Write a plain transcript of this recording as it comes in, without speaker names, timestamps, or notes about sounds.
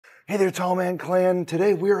Hey there, Tall Man Clan.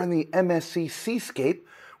 Today we are on the MSC Seascape.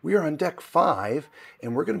 We are on deck 5,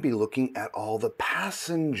 and we're going to be looking at all the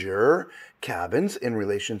passenger cabins in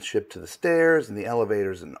relationship to the stairs and the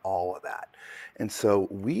elevators and all of that. And so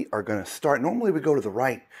we are going to start. Normally we go to the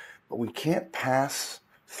right, but we can't pass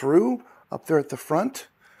through up there at the front.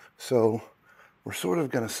 So we're sort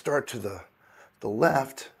of going to start to the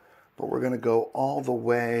left, but we're going to go all the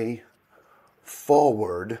way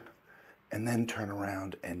forward and then turn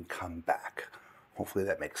around and come back. Hopefully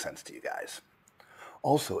that makes sense to you guys.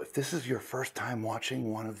 Also, if this is your first time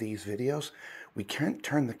watching one of these videos, we can't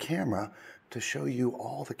turn the camera to show you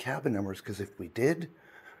all the cabin numbers, because if we did,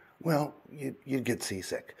 well, you'd get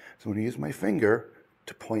seasick. So I'm going to use my finger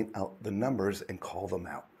to point out the numbers and call them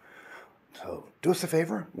out. So do us a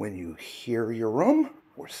favor, when you hear your room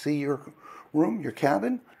or see your room, your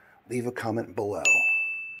cabin, leave a comment below.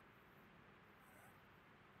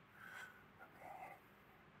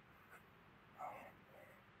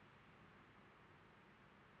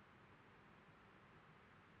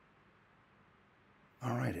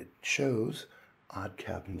 All right, it shows odd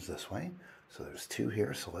cabins this way. So there's 2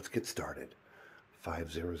 here, so let's get started.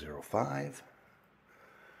 5005,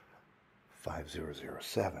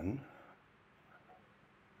 5007,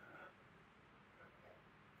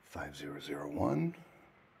 5001,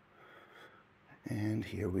 and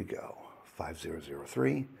here we go.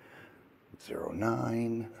 5003,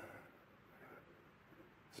 09,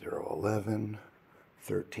 011,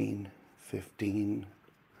 13, 15,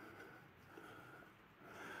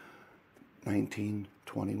 19,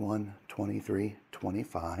 21, 23,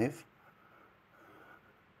 25,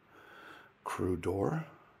 crew door,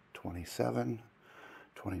 27,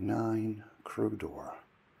 29, crew door,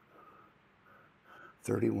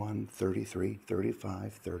 31, 33,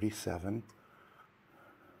 35, 37,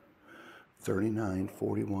 39,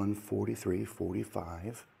 41, 43,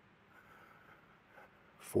 45,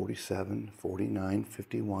 47, 49,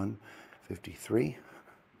 51, 53,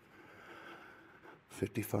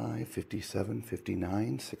 55, 57,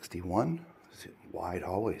 59, 61, wide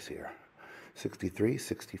hallways here, 63,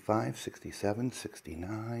 65, 67,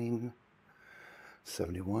 69,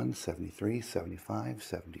 71, 73, 75,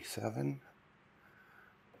 77,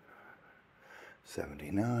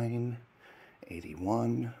 79,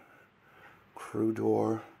 81, crew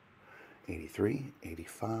door, 83,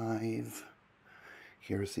 85,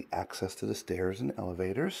 here's the access to the stairs and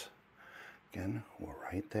elevators, again, we're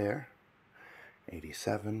right there.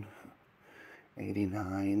 87,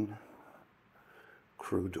 89,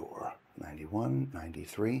 crew door, 91,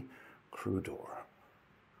 93, crew door,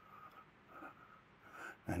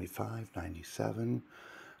 95, 97,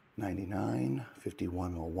 99,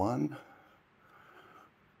 5101,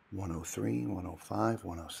 103, 105,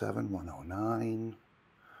 107, 109,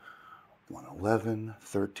 111,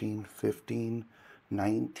 13, 15,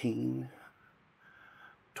 19,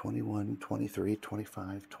 21, 23,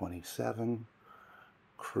 25, 27,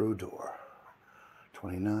 crew door,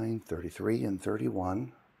 29, 33, and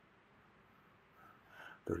 31,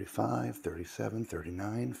 35, 37,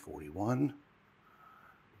 39, 41,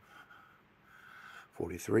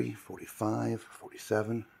 43, 45,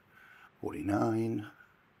 47, 49,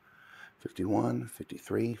 51,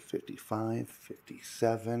 53, 55,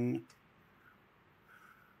 57,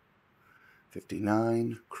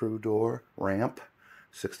 59, crew door, ramp,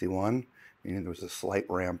 61, meaning there was a slight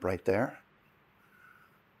ramp right there.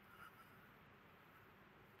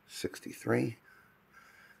 63,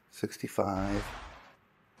 65,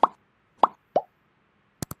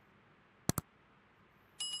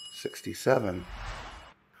 67,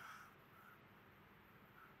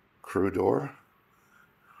 crew door.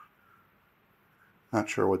 Not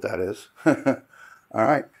sure what that is. All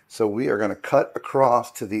right, so we are going to cut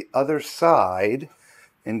across to the other side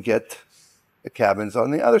and get the cabins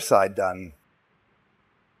on the other side done.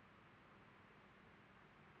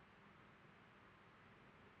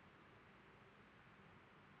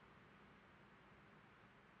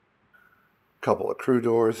 Couple of crew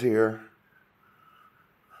doors here.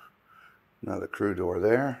 Another crew door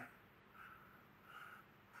there.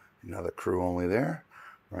 Another crew only there.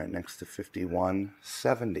 Right next to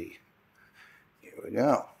 5170. Here we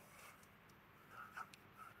go.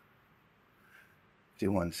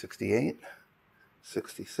 5168,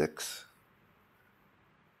 66,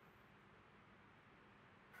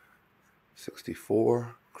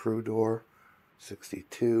 64, crew door,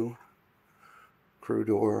 62, crew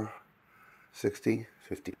door, 60,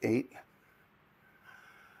 58,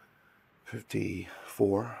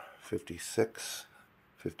 54, 56,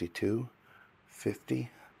 52,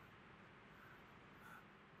 50,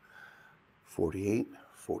 48,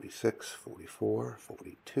 46, 44,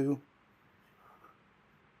 42,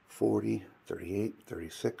 40, 38,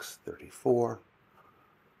 36, 34,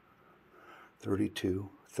 32,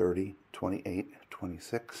 30, 28,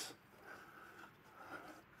 26,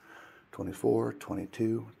 24,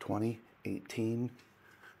 22, 20, 18,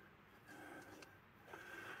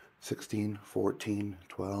 16, 14,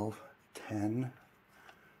 12, 10,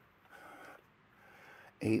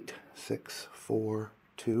 8, 6, 4,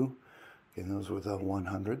 2. Again, those were the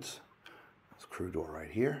 100s. That's crew door right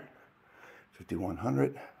here.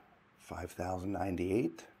 5100,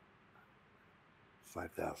 5098,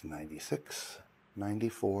 5096,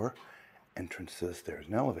 94. Entrance to the stairs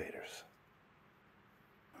and elevators.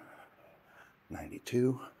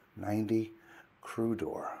 92, 90, crew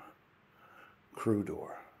door. Crew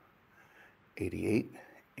door. 88,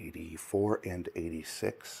 84, and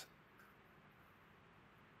 86.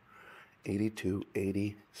 82,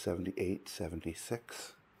 80, 78,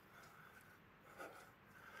 76,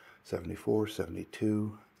 74,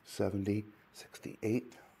 72, 70,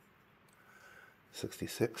 68,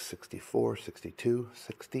 66, 64, 62,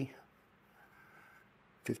 60,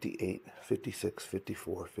 58, 56,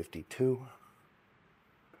 54, 52,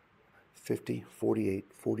 50,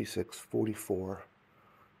 48, 46, 44,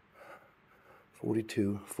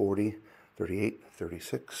 42, 40, 38,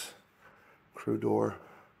 36, crew door,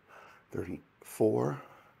 34,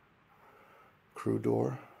 crew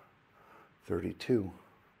door, 32,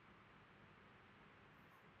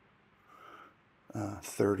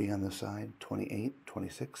 30 on the side, 28,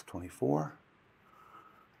 26, 24,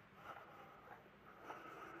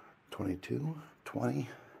 22, 20,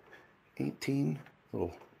 18,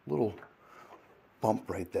 little bump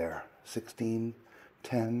right there, 16,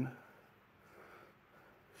 10,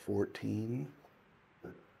 14,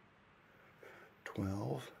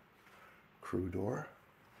 12, crew door,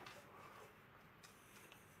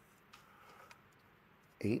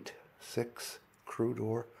 8, 6, crew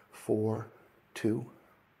door, 4, 2,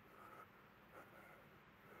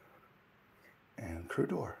 and crew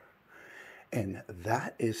door. And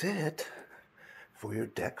that is it for your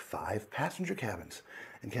Deck 5 passenger cabins.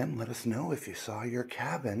 Again, let us know if you saw your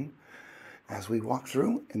cabin as we walk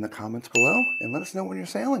through in the comments below, and let us know when you're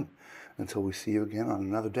sailing. Until we see you again on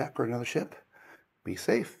another deck or another ship, be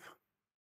safe.